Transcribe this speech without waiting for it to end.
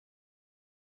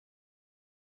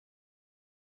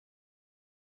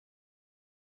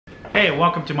Hey,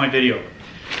 welcome to my video.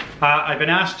 I've been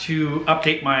asked to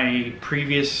update my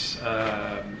previous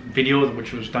video,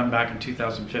 which was done back in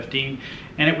 2015,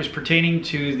 and it was pertaining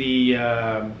to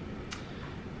the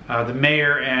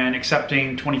mayor and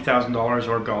accepting $20,000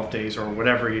 or golf days or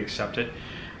whatever he accepted.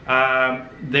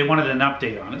 They wanted an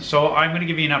update on it, so I'm going to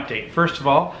give you an update. First of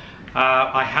all,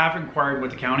 I have inquired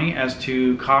with the county as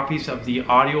to copies of the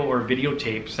audio or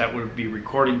videotapes that would be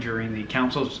recording during the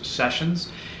council's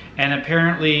sessions. And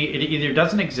apparently it either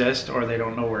doesn't exist or they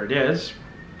don't know where it is.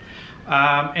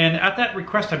 And at that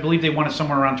request, I believe they wanted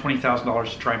somewhere around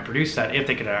 $20,000 to try and produce that if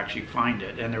they could actually find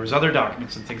it. And there was other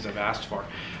documents and things I've asked for,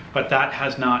 but that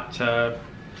has not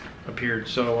appeared.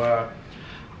 So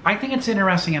I think it's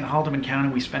interesting in Haldmand County,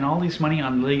 we spend all this money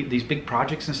on these big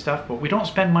projects and stuff, but we don't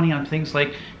spend money on things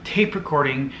like tape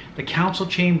recording, the council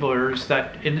chambers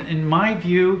that, in my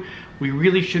view, we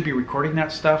really should be recording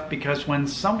that stuff, because when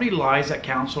somebody lies at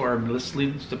council or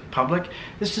misleads the public,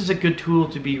 this is a good tool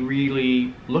to be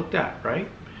really looked at, right?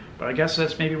 But I guess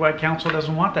that's maybe why council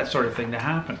doesn't want that sort of thing to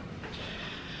happen.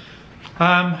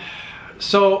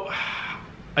 So,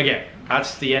 again,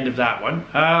 that's the end of that one.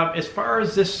 As far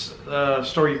as this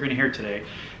story you're going to hear today,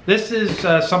 this is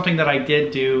something that I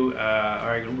did do,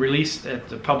 I released at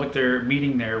the public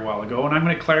meeting there a while ago, and I'm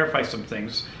going to clarify some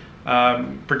things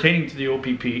pertaining to the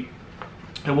OPP,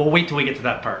 and we'll wait till we get to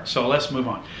that part. So let's move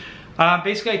on.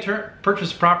 Basically, I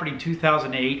purchased property in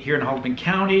 2008 here in Haldmand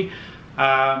County.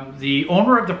 The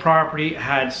owner of the property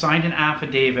had signed an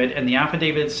affidavit, and the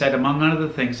affidavit said, among other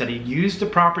things, that he used the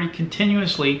property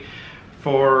continuously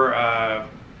for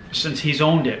since he's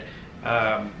owned it.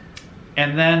 And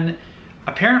then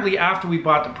apparently after we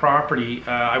bought the property,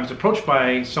 I was approached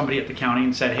by somebody at the county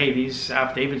and said, hey, these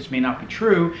affidavits may not be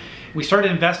true. We started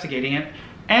investigating it,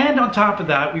 and on top of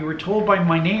that, we were told by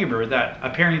my neighbor that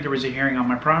apparently there was a hearing on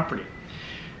my property.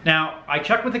 Now, I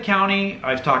checked with the county,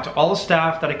 I've talked to all the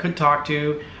staff that I could talk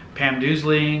to, Pam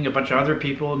Dusling, a bunch of other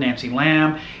people, Nancy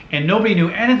Lamb, and nobody knew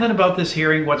anything about this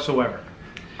hearing whatsoever.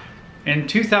 In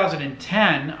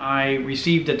 2010, I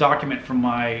received a document from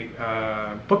my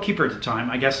bookkeeper at the time.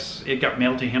 I guess it got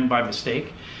mailed to him by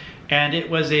mistake. And it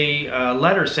was a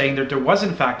letter saying that there was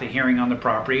in fact a hearing on the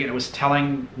property, and it was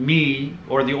telling me,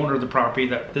 or the owner of the property,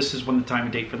 that this is when the time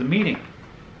and date for the meeting.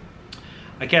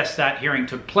 I guess that hearing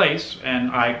took place, and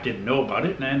I didn't know about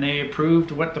it, and they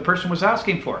approved what the person was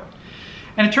asking for.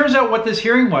 And it turns out what this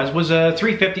hearing was a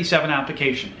 357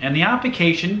 application. And the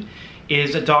application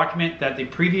is a document that the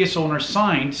previous owner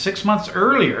signed 6 months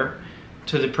earlier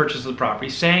to the purchase of the property,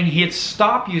 saying he had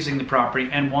stopped using the property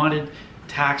and wanted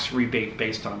tax rebate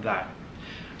based on that.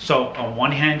 So on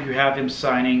one hand, you have him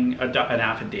signing an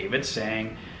affidavit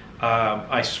saying,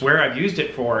 I swear I've used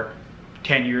it for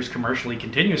 10 years commercially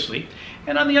continuously.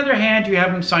 And on the other hand, you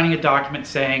have him signing a document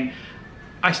saying,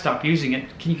 I stopped using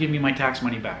it, can you give me my tax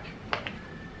money back?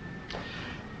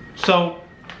 So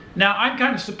now I'm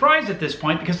kind of surprised at this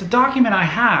point, because the document I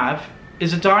have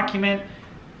is a document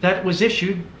that was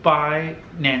issued by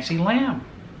Nancy Lamb.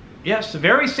 Yes, the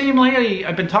very same lady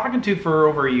I've been talking to for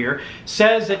over a year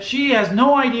says that she has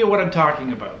no idea what I'm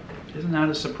talking about. Isn't that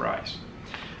a surprise?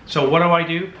 So what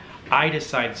do? I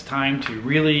decide it's time to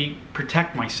really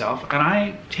protect myself, and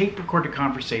I tape record a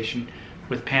conversation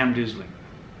with Pam Dusling.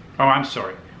 Oh, I'm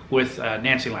sorry, with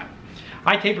Nancy Lamb.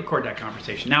 I tape record that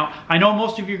conversation. Now, I know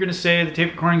most of you are going to say the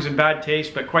tape recording's in bad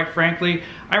taste, but quite frankly,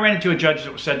 I ran into a judge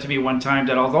that said to me one time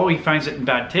that although he finds it in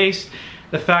bad taste,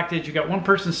 the fact is you got one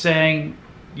person saying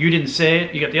you didn't say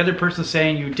it, you got the other person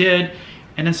saying you did,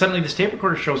 and then suddenly this tape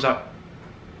recorder shows up,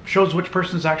 shows which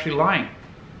person is actually lying.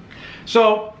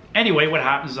 So anyway, what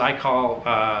happens is I call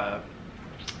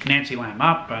Nancy Lamb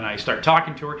up, and I start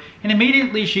talking to her, and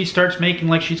immediately she starts making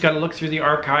like she's got to look through the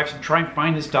archives and try and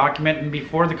find this document, and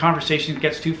before the conversation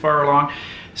gets too far along,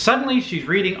 suddenly she's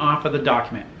reading off of the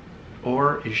document.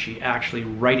 Or is she actually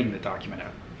writing the document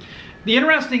out? The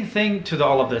interesting thing to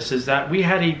all of this is that we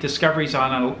had discoveries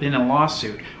in a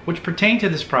lawsuit which pertained to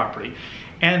this property,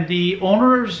 and the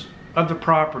owners of the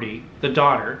property, the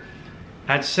daughter,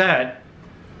 had said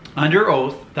under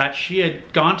oath that she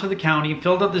had gone to the county and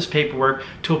filled out this paperwork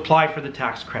to apply for the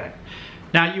tax credit.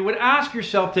 Now you would ask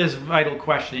yourself this vital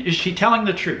question, is she telling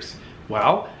the truth?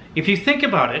 Well, if you think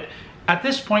about it, at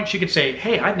this point she could say,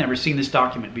 hey, I've never seen this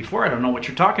document before, I don't know what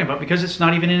you're talking about, because it's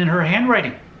not even in her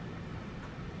handwriting.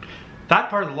 That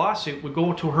part of the lawsuit would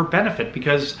go to her benefit,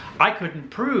 because I couldn't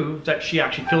prove that she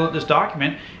actually filled out this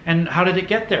document, and how did it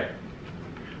get there?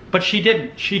 But she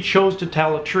didn't. She chose to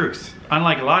tell the truth,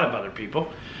 unlike a lot of other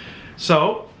people.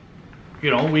 So,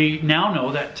 you know, we now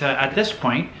know that at this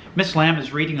point, Miss Lamb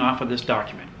is reading off of this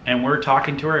document, and we're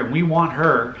talking to her, and we want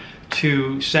her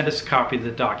to send us a copy of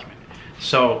the document.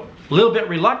 So a little bit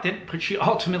reluctant, but she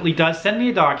ultimately does send me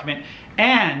a document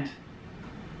and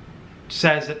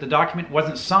says that the document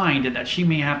wasn't signed and that she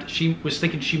was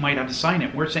thinking she might have to sign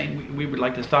it. We're saying we would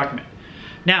like this document.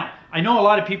 Now, I know a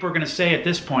lot of people are going to say at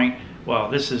this point,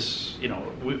 well, this is, you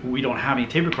know, we don't have any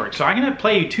tape recording. So I'm going to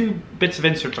play you 2 bits of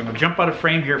inserts. I'm going to jump out of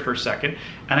frame here for a second,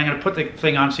 and I'm going to put the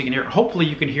thing on so you can hear it. Hopefully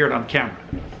you can hear it on camera.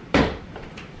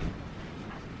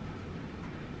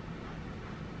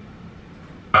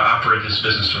 Operate this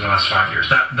business for the last 5 years.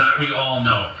 That we all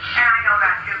know. And I know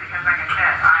that too because, like I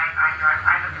said, I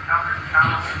live in Dublin, so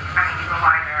I mean, you go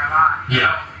by there a lot.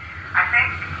 Yeah. So I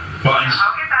think Well,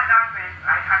 I'll get that document.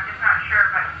 I'm just not sure,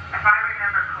 but if I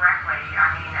remember correctly, I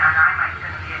mean, and I might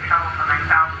going to be in trouble for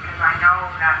myself because I know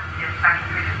that if Section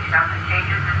 350,000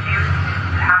 changes its use,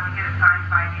 you have to get it signed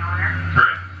by the owner.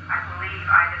 Right. I believe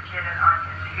I just did it on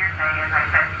his hearsay, as I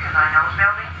said, because I know the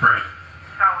building. Right.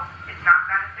 So it's not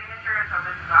got a signature, so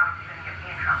this is obviously going to get me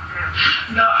in trouble too.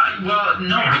 No, well,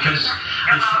 no, because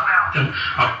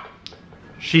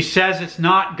She says it's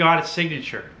not got a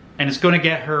signature, and it's going to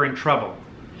get her in trouble.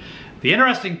 The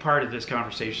interesting part of this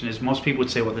conversation is most people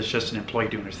would say, well, this is just an employee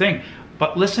doing her thing.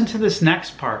 But listen to this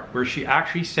next part where she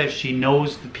actually says she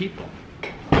knows the people.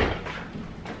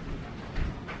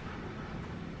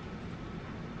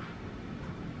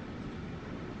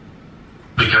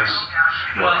 because,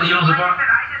 well, you know, the Like I said,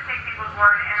 I just take people's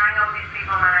word, and I know these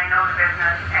people, and I know the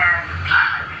business, and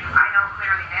I know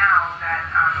clearly now that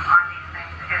on these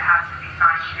things it has to be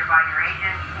signed either by your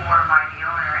agent or by the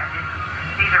owner, and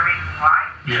these are reasons why.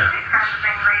 Yeah. These kinds of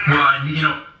things right here. well, and, you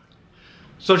know,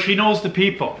 So she knows the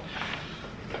people.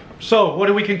 So what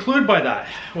do we conclude by that?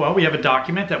 Well, we have a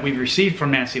document that we've received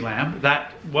from Nancy Lamb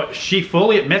that what she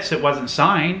fully admits it wasn't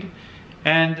signed,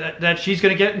 and that she's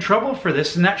going to get in trouble for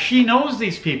this, and that she knows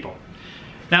these people.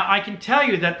 Now, I can tell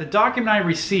you that the document I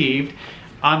received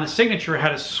on the signature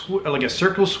had like a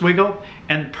circle swiggle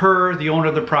and per the owner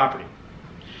of the property.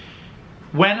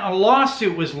 When a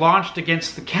lawsuit was launched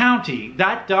against the county,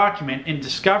 that document in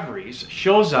discoveries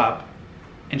shows up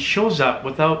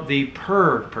without the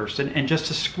per person and just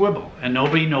a scribble, and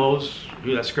nobody knows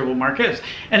who that scribble mark is.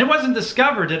 And it wasn't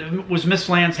discovered that it was Miss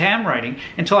Land's handwriting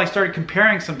until I started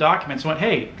comparing some documents and went,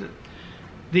 hey,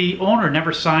 the owner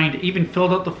never signed, even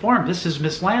filled out the form. This is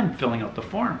Miss Land filling out the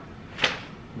form.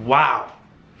 Wow.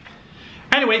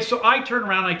 Anyway, so I turn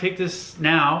around, I take this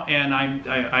now, and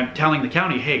I'm telling the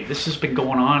county, hey, this has been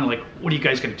going on, like, what are you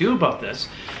guys going to do about this?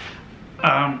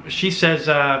 She says,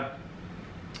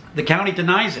 the county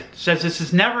denies it, says this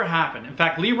has never happened. In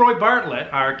fact, Leroy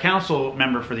Bartlett, our council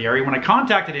member for the area, when I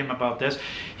contacted him about this,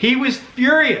 he was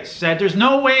furious, said there's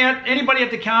no way anybody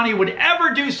at the county would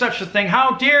ever do such a thing.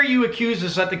 How dare you accuse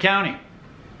us at the county?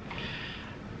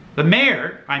 The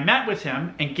mayor, I met with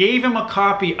him and gave him a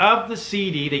copy of the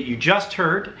CD that you just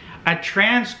heard, a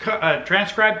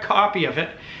transcribed copy of it,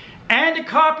 and a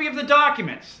copy of the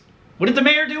documents. What did the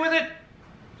mayor do with it?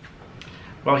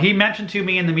 Well, he mentioned to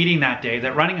me in the meeting that day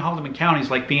that running Haldmand County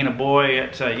is like being a boy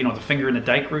at, the finger in the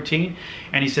dike routine.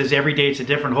 And he says every day it's a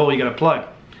different hole you got to plug.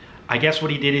 I guess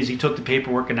what he did is he took the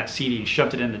paperwork in that CD and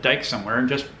shoved it in the dike somewhere and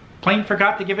just plain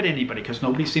forgot to give it to anybody because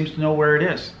nobody seems to know where it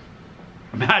is.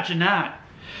 Imagine that.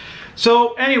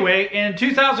 So anyway, in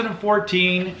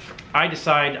 2014, I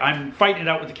decide I'm fighting it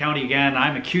out with the county again.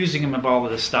 I'm accusing him of all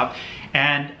of this stuff.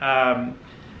 And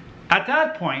at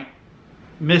that point,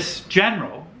 Miss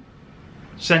General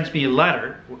sends me a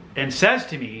letter and says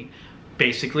to me,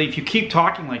 basically, if you keep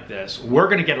talking like this, we're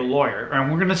going to get a lawyer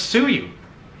and we're going to sue you.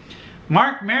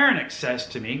 Mark Marinick says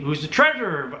to me, who's the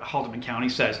treasurer of Haldmand County,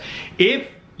 says, if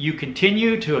you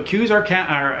continue to accuse our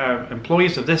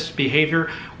employees of this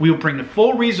behavior, we will bring the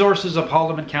full resources of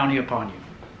Haldmand County upon you.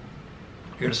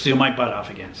 You're going to sue my butt off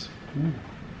against. Them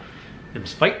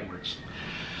fighting words.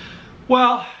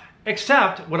 Well,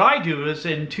 except what I do is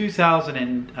in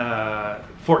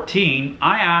 2014,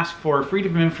 I asked for a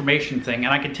freedom of information thing,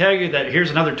 and I can tell you that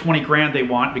here's another 20 grand they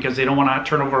want because they don't want to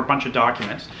turn over a bunch of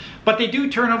documents. But they do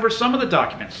turn over some of the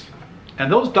documents.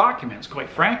 And those documents, quite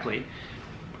frankly,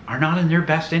 are not in their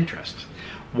best interest.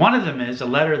 One of them is a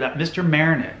letter that Mr.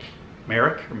 Merritt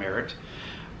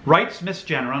writes Miss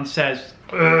General and says,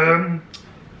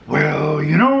 well,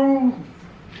 you know,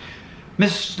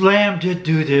 Miss Lamb did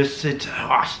do this. It's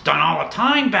done all the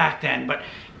time back then, but,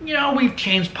 you know, we've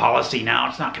changed policy now.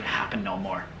 It's not going to happen no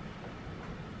more.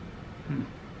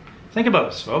 Think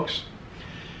about this, folks.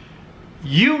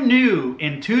 You knew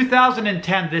in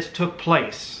 2010 this took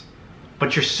place,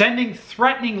 but you're sending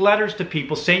threatening letters to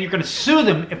people saying you're going to sue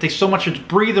them if they so much as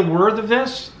breathe a word of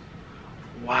this?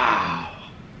 Wow.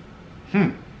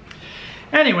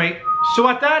 Anyway, So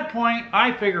at that point,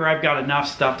 I figure I've got enough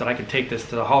stuff that I can take this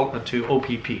to the to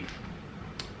OPP.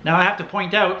 Now I have to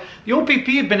point out, the OPP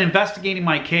had been investigating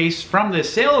my case from the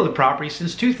sale of the property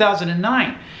since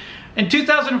 2009. In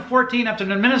 2014, after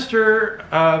the Minister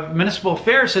of Municipal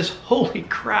Affairs says, holy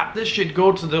crap, this should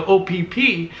go to the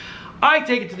OPP, I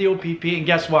take it to the OPP, and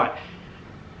guess what?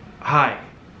 Hi,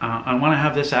 I want to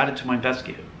have this added to my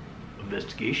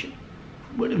investigation?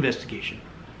 What investigation?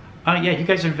 Yeah, you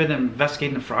guys have been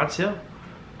investigating the fraud sale?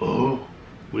 Oh,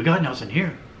 we got nothing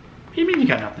here. What do you mean you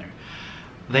got nothing there?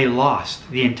 They lost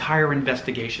the entire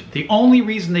investigation. The only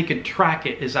reason they could track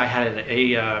it is I had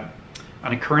an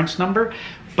occurrence number,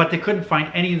 but they couldn't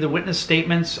find any of the witness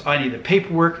statements, any of the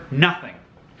paperwork, nothing.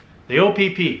 The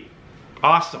OPP,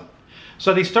 awesome.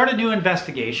 So they start a new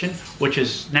investigation, which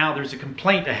is now there's a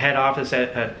complaint to head office,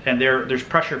 and there's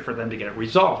pressure for them to get it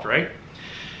resolved, right?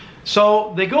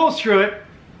 So they go through it,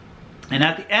 and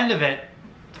at the end of it,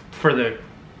 for the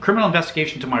criminal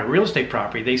investigation to my real estate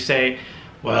property, they say,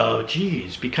 well,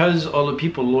 geez, because all the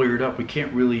people lawyered up, we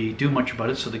can't really do much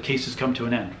about it, so the case has come to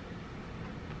an end.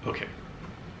 Okay.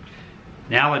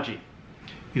 Analogy.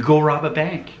 You go rob a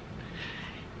bank.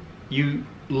 You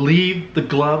leave the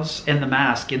gloves and the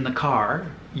mask in the car.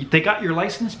 They got your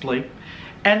license plate,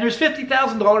 and there's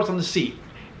 $50,000 on the seat.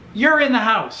 You're in the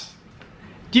house.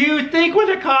 Do you think when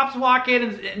the cops walk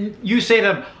in and you say to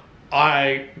them,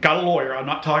 I got a lawyer, I'm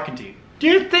not talking to you, do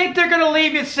you think they're going to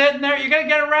leave you sitting there? You're going to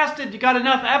get arrested. You got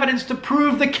enough evidence to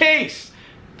prove the case.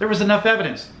 There was enough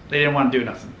evidence. They didn't want to do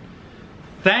nothing.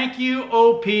 Thank you,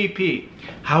 OPP.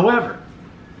 However,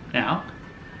 now,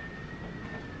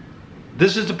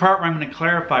 this is the part where I'm going to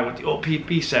clarify what the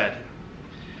OPP said.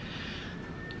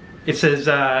 It says,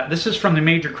 this is from the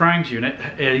Major Crimes Unit.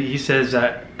 He says,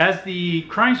 as the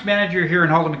crimes manager here in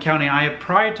Haldmand County, I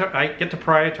get to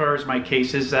prioritize my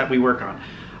cases that we work on.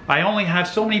 I only have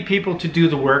so many people to do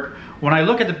the work. When I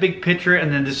look at the big picture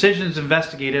and the decisions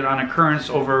investigated on occurrence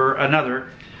over another,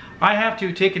 I have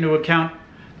to take into account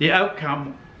the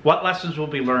outcome, what lessons will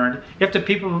be learned, if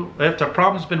the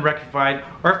problem's been rectified,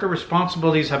 or if the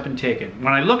responsibilities have been taken.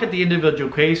 When I look at the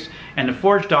individual case and the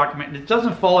forged document, it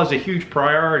doesn't fall as a huge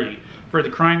priority for the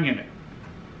crime unit.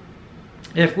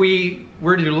 If we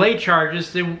were to delay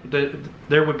charges,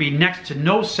 there would be next to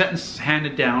no sentence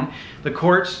handed down the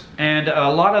courts, and a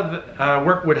lot of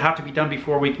work would have to be done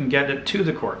before we can get it to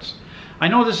the courts. I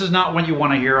know this is not what you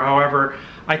want to hear, however,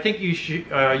 I think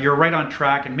you're right on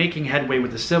track and making headway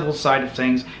with the civil side of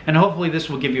things, and hopefully this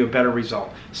will give you a better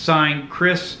result. Signed,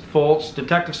 Chris Foltz,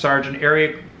 Detective Sergeant,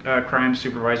 Area Crime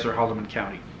Supervisor, Haldmand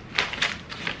County.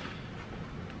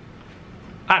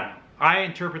 I don't know. I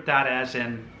interpret that as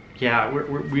in, yeah,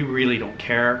 we really don't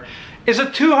care. It's a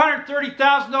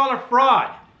 $230,000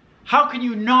 fraud. How can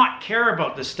you not care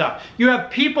about this stuff? You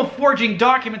have people forging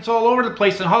documents all over the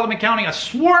place in Haldmand County, a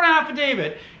sworn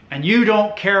affidavit, and you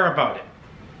don't care about it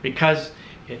because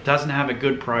it doesn't have a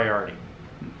good priority.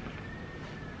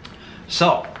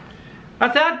 So,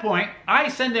 at that point, I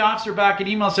send the officer back an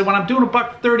email and say, when I'm doing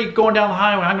 $130 going down the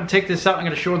highway, I'm going to take this out, I'm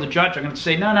going to show the judge, I'm going to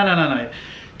say, no.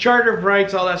 Charter of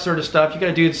Rights, all that sort of stuff, you got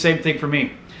to do the same thing for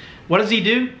me. What does he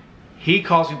do? He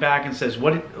calls me back and says, he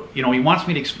wants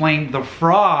me to explain the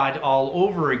fraud all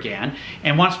over again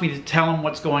and wants me to tell him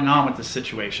what's going on with the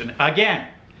situation again.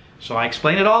 So I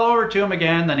explain it all over to him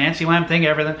again, the Nancy Lamb thing,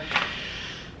 everything.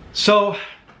 So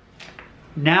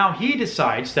now he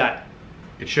decides that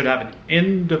it should have an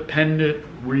independent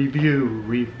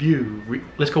review.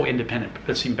 Let's go independent.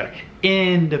 That seems better.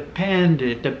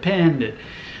 Dependent.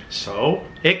 So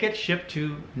it gets shipped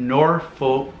to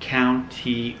Norfolk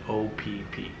County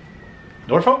OPP.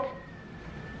 Norfolk?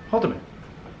 Haldmand.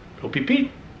 OPP.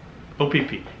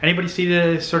 Anybody see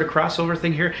the sort of crossover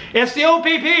thing here? It's the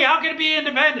OPP. How can it be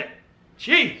independent?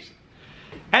 Jeez.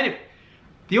 Anyway,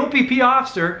 the OPP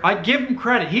officer, I give him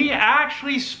credit. He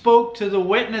actually spoke to the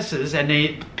witnesses and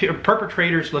the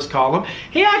perpetrators, let's call them.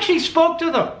 He actually spoke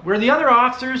to them, where the other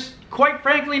officers, quite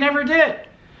frankly, never did.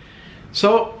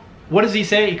 So what does he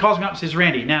say? He calls me up and says,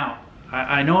 Randy, now,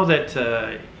 I know that,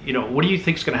 what do you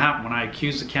think is going to happen when I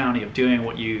accuse the county of doing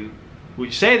what you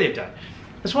say they've done?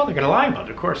 I said, well, they're going to lie about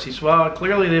it, of course. He said, well,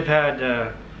 clearly they've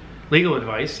had legal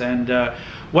advice, and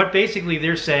what basically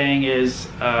they're saying is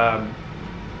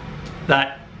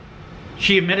that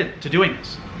she admitted to doing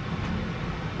this.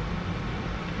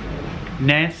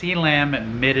 Nancy Lamb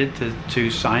admitted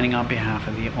to signing on behalf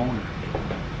of the owner.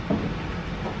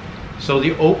 So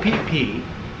the OPP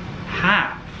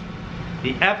have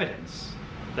the evidence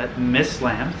that Miss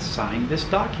Lamb signed this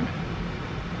document.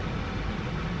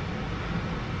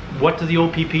 What do the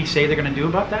OPP say they're going to do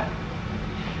about that?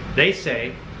 They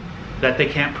say that they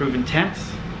can't prove intent,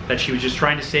 that she was just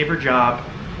trying to save her job.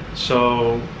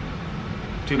 So,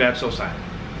 too bad, so sad.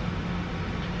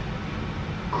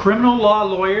 Criminal law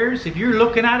lawyers, if you're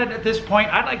looking at it at this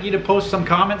point, I'd like you to post some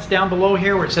comments down below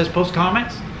here where it says post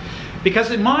comments.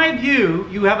 Because in my view,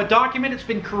 you have a document that's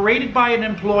been created by an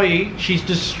employee. She's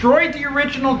destroyed the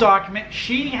original document.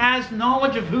 She has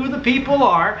knowledge of who the people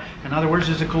are. In other words,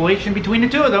 there's a collation between the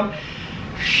two of them.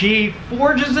 She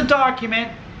forges the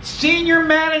document. Senior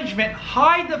management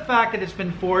hide the fact that it's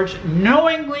been forged,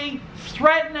 knowingly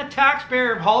threaten a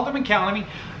taxpayer of Haldmand County.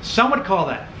 Some would call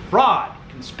that fraud,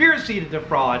 conspiracy to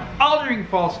defraud, altering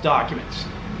false documents.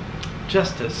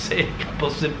 Just to say a couple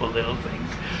simple little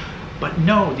things. But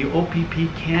no, the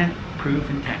OPP can't prove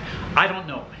intent. I don't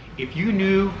know. If you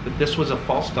knew that this was a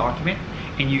false document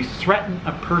and you threaten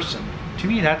a person, to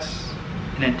me that's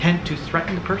an intent to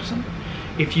threaten the person.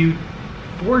 If you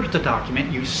forged the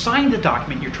document, you signed the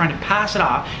document, you're trying to pass it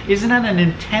off, isn't that an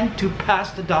intent to pass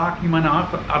the document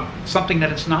off of something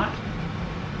that it's not?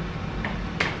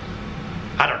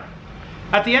 I don't know.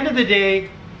 At the end of the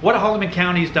day, what Haldmand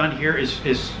County has done here is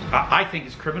I think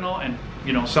is criminal, and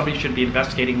you know, somebody should be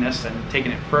investigating this and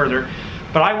taking it further.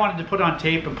 But I wanted to put on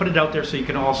tape and put it out there so you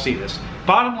can all see this.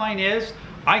 Bottom line is,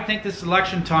 I think this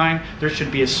election time, there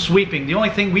should be a sweeping. The only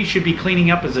thing we should be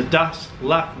cleaning up is the dust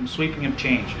left from sweeping of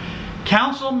change.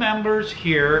 Council members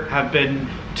here have been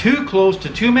too close to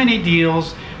too many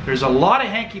deals. There's a lot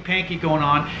of hanky-panky going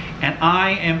on, and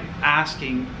I am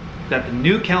asking that the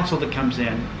new council that comes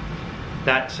in,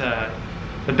 that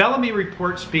the Bellamy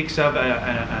report speaks of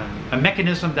a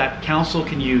mechanism that council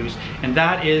can use, and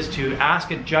that is to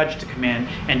ask a judge to come in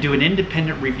and do an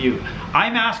independent review.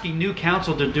 I'm asking new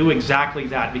council to do exactly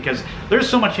that, because there's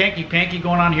so much hanky-panky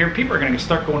going on here, people are going to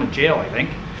start going to jail, I think.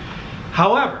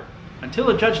 However, until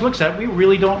the judge looks at it, we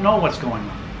really don't know what's going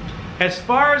on. As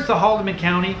far as the Haldmand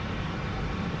County,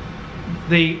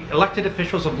 the elected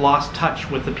officials have lost touch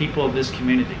with the people of this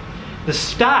community. The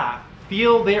staff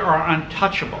feel they are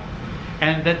untouchable,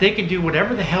 and that they can do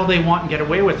whatever the hell they want and get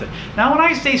away with it. Now, when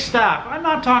I say staff, I'm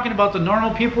not talking about the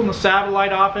normal people in the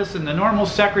satellite office and the normal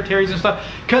secretaries and stuff,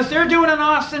 because they're doing an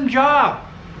awesome job.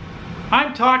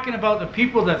 I'm talking about the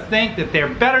people that think that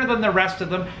they're better than the rest of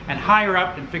them and higher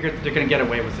up and figure that they're going to get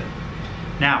away with it.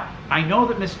 Now, I know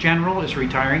that Miss General is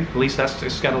retiring, at least that's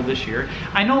scheduled this year.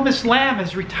 I know Miss Lamb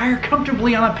has retired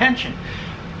comfortably on a pension.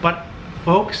 But,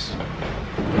 folks,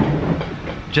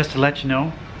 just to let you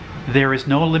know, there is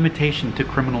no limitation to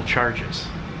criminal charges,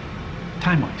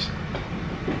 time-wise.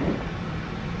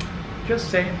 Just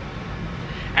saying.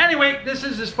 Anyway, this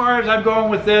is as far as I'm going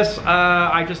with this.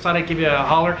 I just thought I'd give you a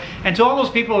holler. And to all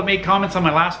those people that made comments on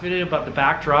my last video about the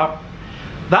backdrop,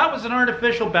 that was an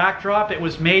artificial backdrop. It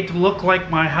was made to look like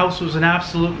my house was an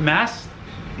absolute mess.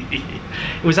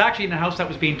 It was actually in the house that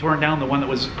was being torn down, the one that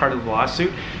was part of the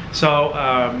lawsuit. So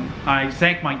I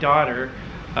thank my daughter,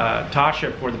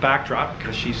 Tasha, for the backdrop,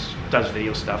 because she does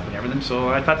video stuff and everything. So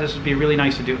I thought this would be really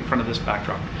nice to do in front of this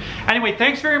backdrop. Anyway,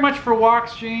 thanks very much for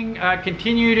watching.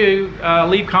 Continue to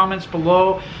leave comments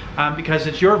below, because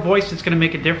it's your voice that's going to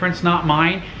make a difference, not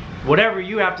mine. Whatever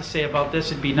you have to say about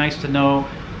this, it'd be nice to know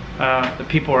that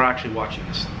people are actually watching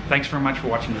this. Thanks very much for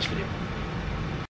watching this video.